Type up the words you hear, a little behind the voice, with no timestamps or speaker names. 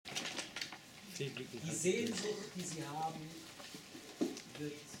Die Sehnsucht, die sie haben,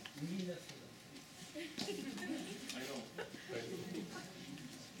 wird nie in Erfüllung.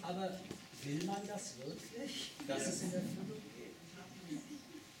 Aber will man das wirklich, dass es in Erfüllung geht?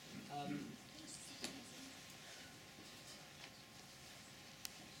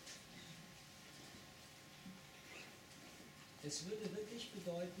 Es würde wirklich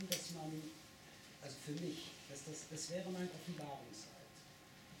bedeuten, dass man, also für mich, das wäre mein Offenbarungseid.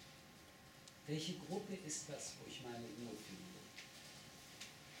 Welche Gruppe ist das, wo ich meine Ruhe finde?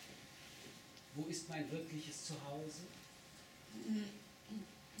 Wo ist mein wirkliches Zuhause?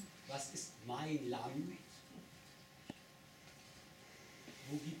 Was ist mein Land?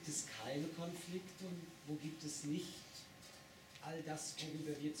 Wo gibt es keine Konflikte und wo gibt es nicht all das,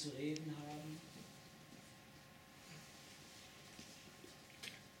 worüber wir zu reden haben?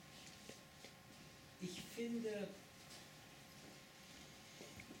 Ich finde,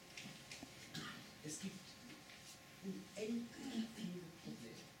 es gibt unendlich viele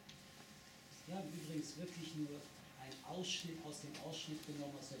Probleme. Wir haben übrigens wirklich nur einen Ausschnitt aus dem Ausschnitt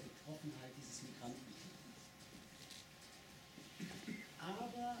genommen aus der Betroffenheit dieses Migrantenteams.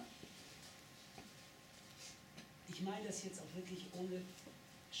 Aber ich meine das jetzt auch wirklich ohne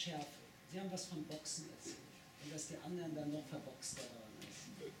Schärfe. Sie haben was von Boxen erzählt und dass die anderen dann noch verboxter waren als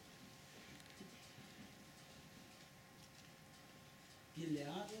Sie. Wir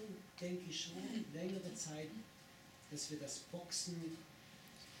lernen, denke ich schon, längere Zeit, dass wir das Boxen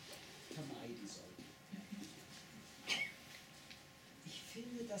vermeiden sollten. Ich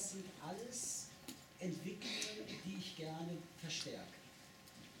finde, das sind alles Entwicklungen, die ich gerne verstärke.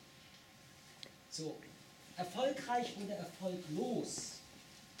 So, erfolgreich oder erfolglos,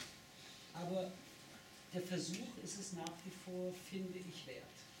 aber der Versuch ist es nach wie vor, finde ich, wert.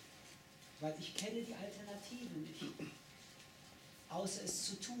 Weil ich kenne die Alternative nicht. Außer es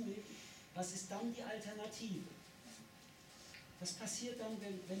zu tun, was ist dann die Alternative? Was passiert dann,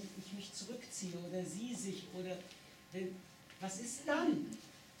 wenn ich mich zurückziehe oder Sie sich oder was ist dann?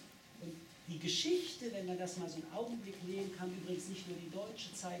 Und die Geschichte, wenn man das mal so einen Augenblick nehmen kann, übrigens nicht nur die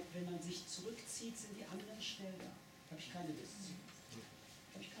deutsche Zeit, wenn man sich zurückzieht, sind die anderen schnell da. Habe ich keine Lust zu.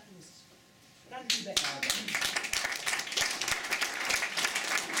 Habe ich keine Lust zu. Dann lieber Ärger.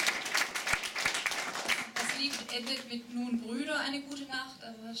 Das Lied endet mit nun Brüder, eine gute Nacht,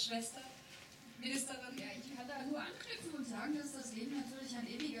 also Schwester. Ministerin? Ja, ich kann da nur anknüpfen und sagen, dass das Leben natürlich ein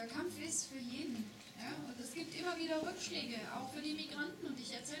ewiger Kampf ist für jeden. Ja? Und es gibt immer wieder Rückschläge, auch für die Migranten. Und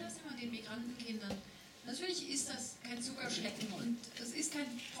ich erzähle das immer den Migrantenkindern. Natürlich ist das kein Zuckerschlecken und es ist kein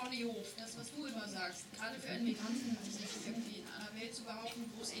Ponyhof, das, was du immer sagst. Gerade für einen Migranten, sich irgendwie in einer Welt zu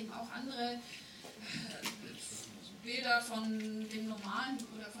behaupten, wo es eben auch andere Bilder von dem Normalen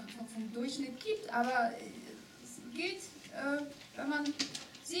oder vom Durchschnitt gibt. Aber es gilt, wenn man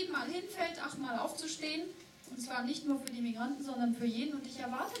 7-mal hinfällt, 8-mal aufzustehen. Und zwar nicht nur für die Migranten, sondern für jeden. Und ich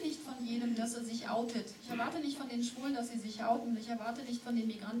erwarte nicht von jedem, dass er sich outet. Ich erwarte nicht von den Schwulen, dass sie sich outen. Ich erwarte nicht von den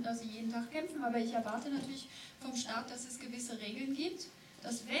Migranten, dass sie jeden Tag kämpfen. Aber ich erwarte natürlich vom Staat, dass es gewisse Regeln gibt,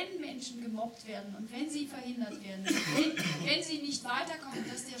 dass wenn Menschen gemobbt werden und wenn sie verhindert werden, wenn sie nicht weiterkommen,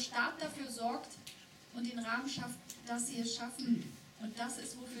 dass der Staat dafür sorgt und den Rahmen schafft, dass sie es schaffen. Und das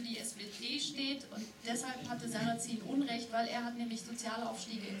ist, wofür die SPD steht. Und deshalb hatte Sarrazin Unrecht, weil er hat nämlich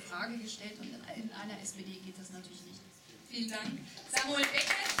Sozialaufstiege in Frage gestellt. Und in einer SPD geht das natürlich nicht. Vielen Dank. Samuel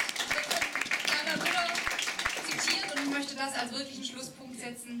Beckett Daimagüler zitiert und ich möchte das als wirklichen Schlusspunkt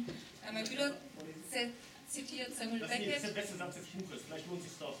setzen. Daimagüler zitiert Samuel Beckett. Das ist der beste Satz des Buches. Vielleicht lohnt es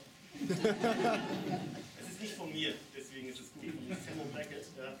sich doch. Es ist nicht von mir, deswegen ist es gut. Von Samuel Beckett,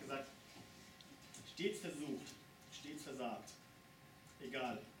 der hat gesagt, stets versucht, stets versagt.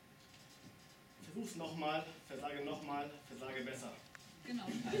 Egal. Versuch's nochmal, versage besser. Genau.